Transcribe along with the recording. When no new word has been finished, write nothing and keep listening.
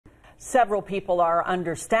Several people are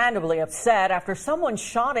understandably upset after someone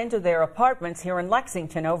shot into their apartments here in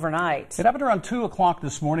Lexington overnight. It happened around 2 o'clock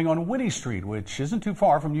this morning on Winnie Street, which isn't too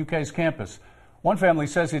far from UK's campus. One family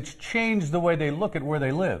says it's changed the way they look at where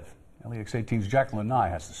they live. LEX 18's Jacqueline Nye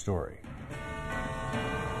has the story.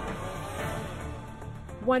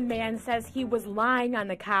 One man says he was lying on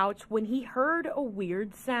the couch when he heard a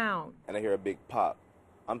weird sound. And I hear a big pop.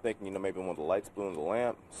 I'm thinking, maybe one of the lights blew in the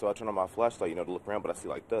lamp. So I turn on my flashlight, to look around, but I see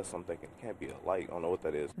like dust. So I'm thinking, it can't be a light. I don't know what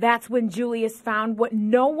that is. That's when Julius found what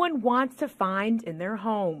no one wants to find in their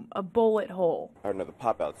home, a bullet hole. I heard another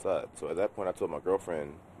pop outside. So at that point, I told my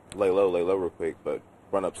girlfriend, lay low real quick, but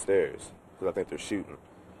run upstairs because I think they're shooting.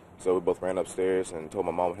 So we both ran upstairs and told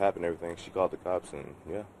my mom what happened and everything. She called the cops, and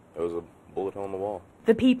yeah, there was a bullet hole in the wall.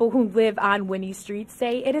 The people who live on Winnie Street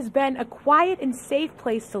say it has been a quiet and safe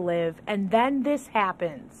place to live, and then this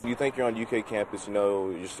happens. You think you're on UK campus,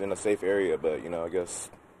 you're just in a safe area, but, I guess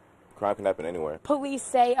crime can happen anywhere. Police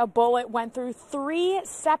say a bullet went through 3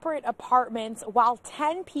 separate apartments while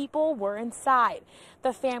 10 people were inside.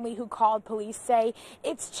 The family who called police say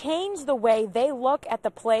it's changed the way they look at the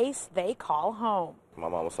place they call home. My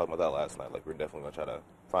mom was talking about that last night, we're definitely going to try to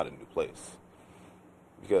find a new place.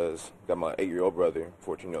 Because I got my 8-year-old brother,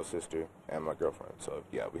 14-year-old sister, and my girlfriend. So,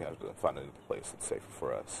 yeah, we have to find a new place that's safer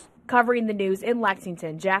for us. Covering the news in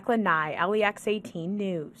Lexington, Jacqueline Nye, LEX 18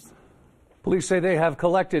 News. Police say they have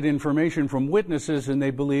collected information from witnesses and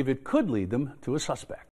they believe it could lead them to a suspect.